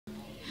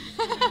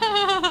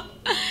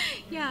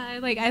Yeah,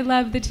 I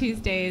love the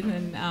Tuesdays,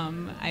 and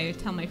I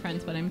tell my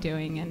friends what I'm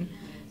doing, and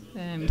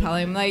I'm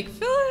telling them, like,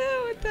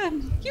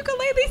 the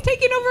ukulele's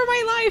taking over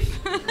my life.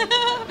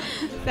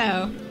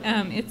 So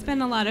it's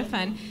been a lot of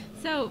fun.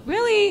 So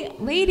really,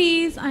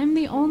 ladies, I'm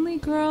the only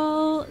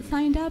girl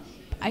signed up.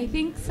 I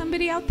think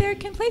somebody out there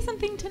can play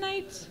something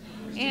tonight.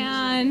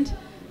 And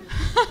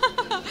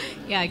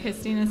yeah,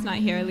 Christina's not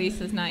here,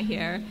 Lisa's not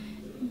here.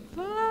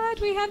 But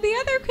we have the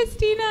other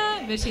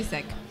Christina, but she's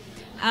sick.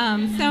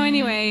 So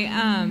anyway,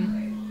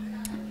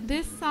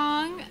 this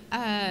song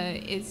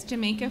is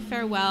Jamaica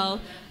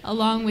Farewell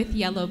along with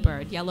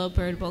Yellowbird.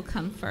 Yellowbird will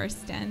come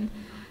first, and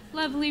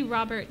lovely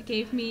Robert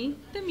gave me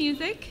the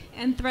music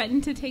and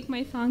threatened to take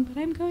my song, but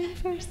I'm going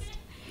first.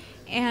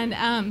 And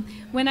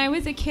when I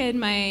was a kid,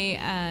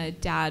 my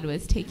dad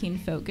was taking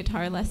folk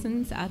guitar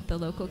lessons at the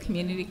local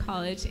community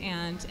college,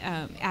 and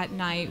at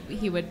night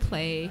he would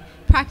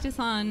practice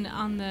on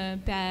the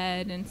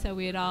bed, and so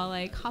we'd all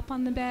hop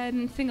on the bed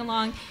and sing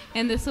along,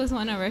 and this was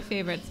one of our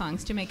favorite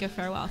songs, Jamaica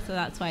Farewell, so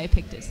that's why I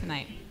picked it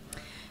tonight.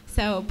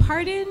 So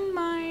pardon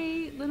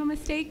my little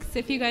mistakes.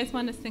 If you guys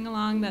want to sing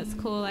along, that's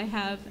cool. I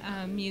have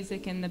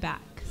music in the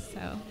back,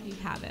 so you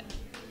have it.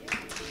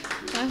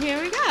 So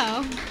here we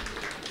go.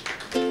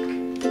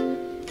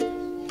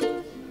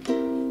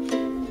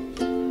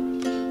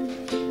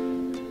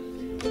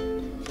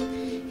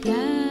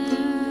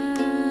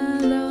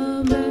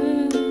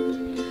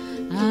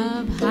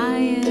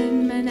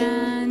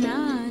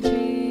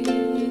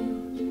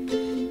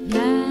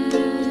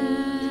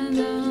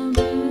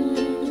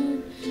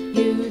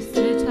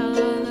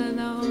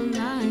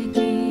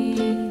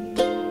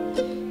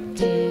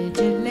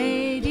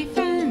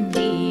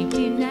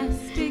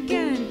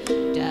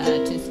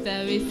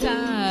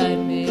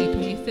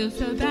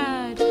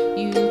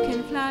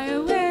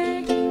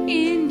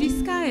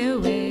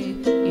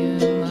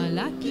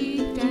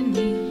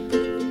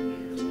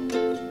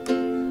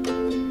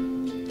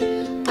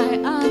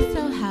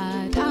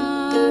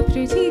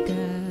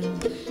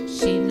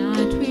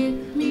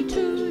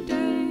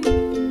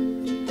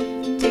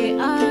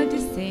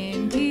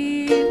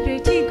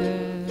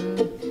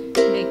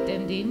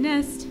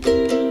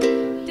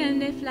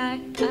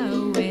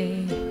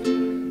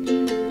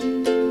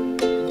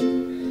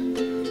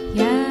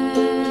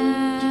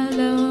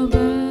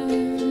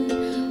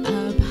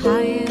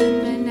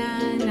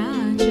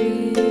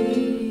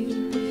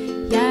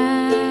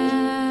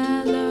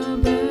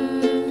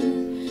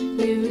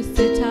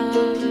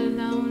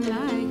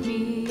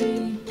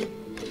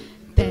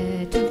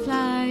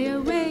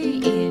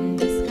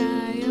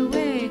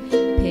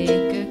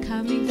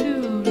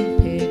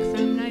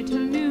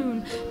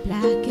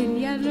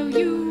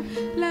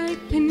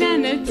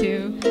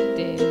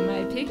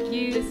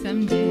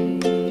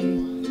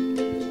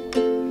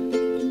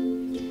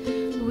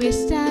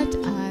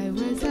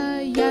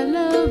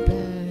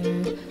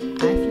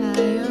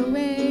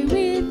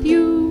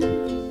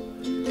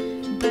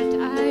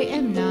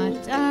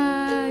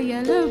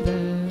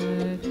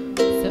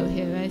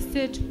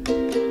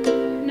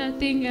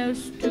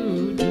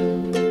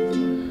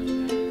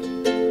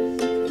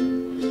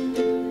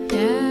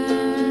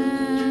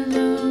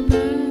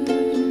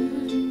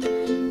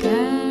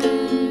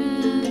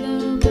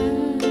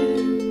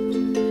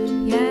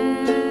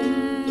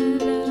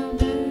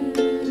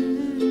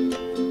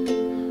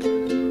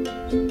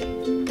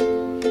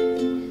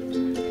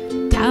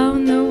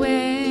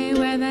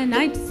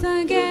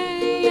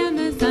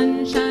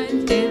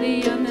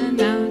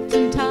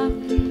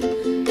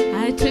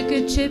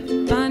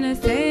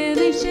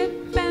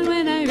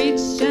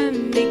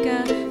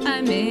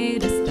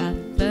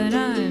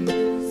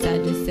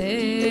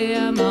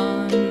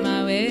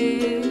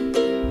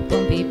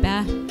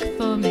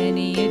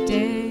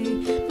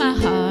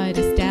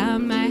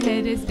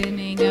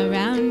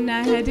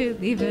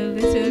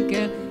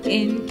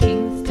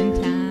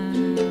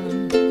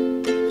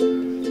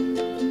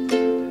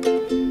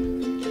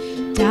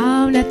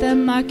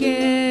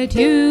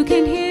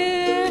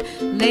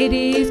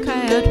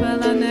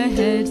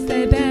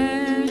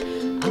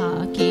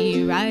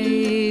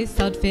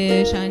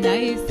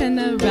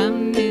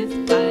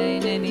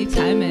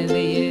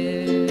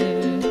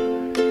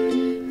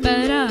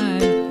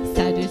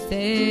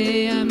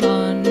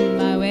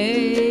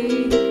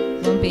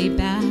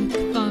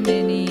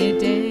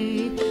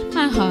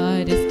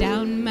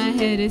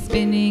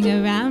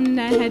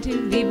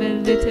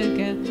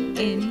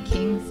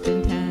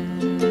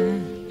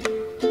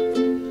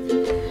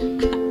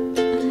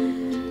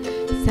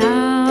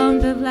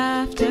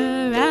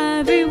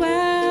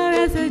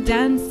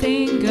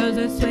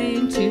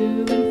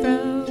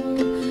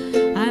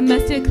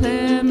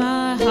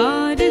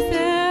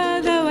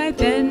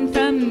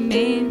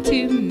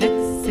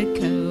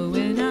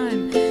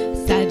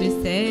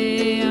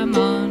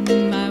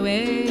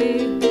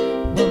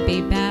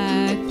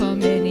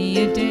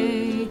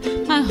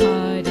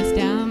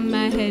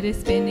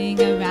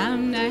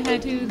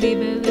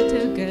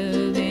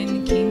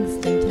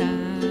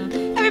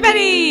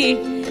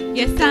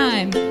 Yes,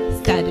 I'm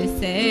sad to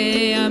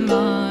say I'm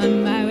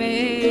on my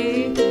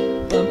way.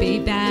 Won't be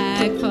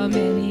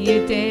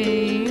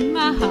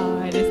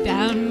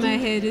around, my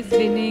head is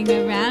spinning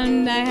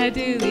around. I had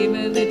to leave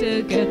a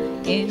little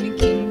girl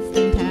in